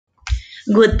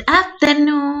Good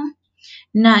afternoon.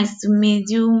 Nice to meet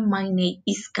you. My name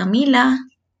is Camila.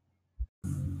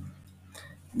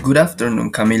 Good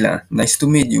afternoon, Camila. Nice to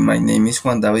meet you. My name is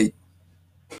Juan David.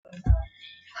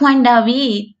 Juan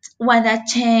David, what a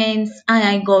chance and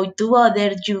I go to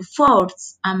bother you for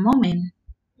a moment.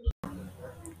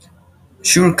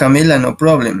 Sure, Camila, no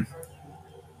problem.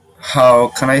 How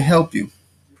can I help you?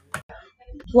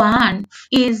 Juan,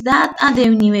 is that at the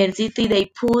university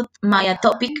they put my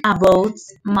topic about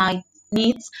my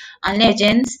myths and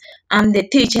legends and the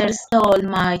teachers told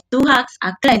my to ask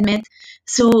a classmate,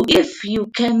 so if you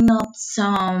cannot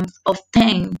some of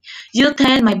them, you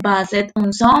tell my based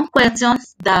on some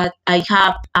questions that I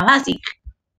have a basic.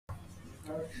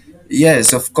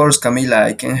 Yes, of course, Camila.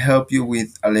 I can help you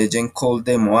with a legend called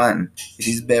the Mohan. It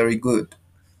is very good.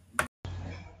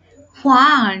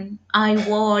 Juan, I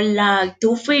would like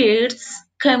to first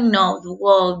come out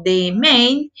what the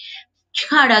main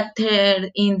character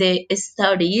in the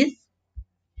stories.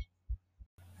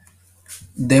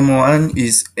 The Mohan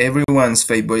is everyone's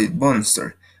favorite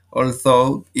monster.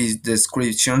 Although its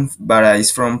description varies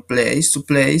from place to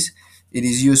place, it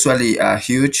is usually a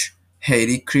huge,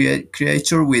 hairy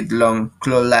creature with long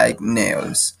claw-like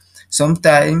nails.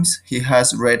 Sometimes he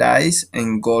has red eyes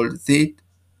and gold teeth,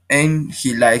 and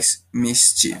he likes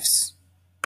mischiefs.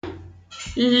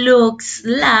 Looks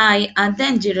like a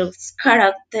dangerous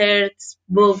character,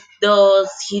 but does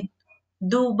he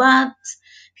do bad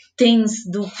things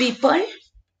to people?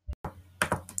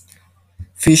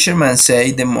 Fishermen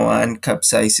say the Mohan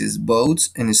capsizes boats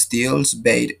and steals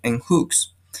bait and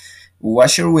hooks.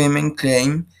 Washerwomen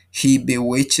claim he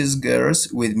bewitches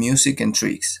girls with music and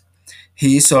tricks.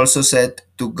 He is also said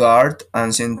to guard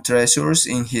ancient treasures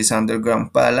in his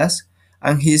underground palace,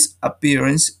 and his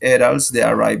appearance heralds the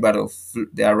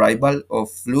arrival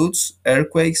of floods,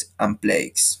 earthquakes, and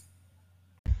plagues.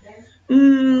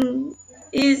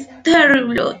 It's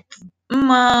terrible.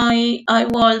 I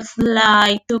was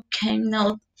like to come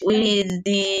out with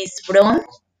this from.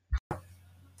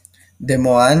 The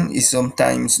Mohan is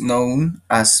sometimes known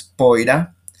as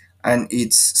Poira, and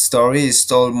its story is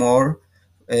told more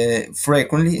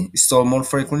frequently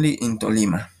in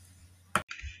Tolima.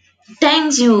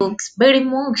 Thank you very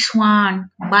much,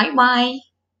 Juan. Bye bye.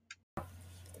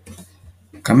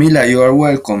 Camila, you are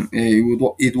welcome.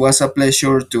 It was a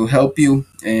pleasure to help you,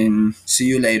 and see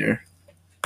you later.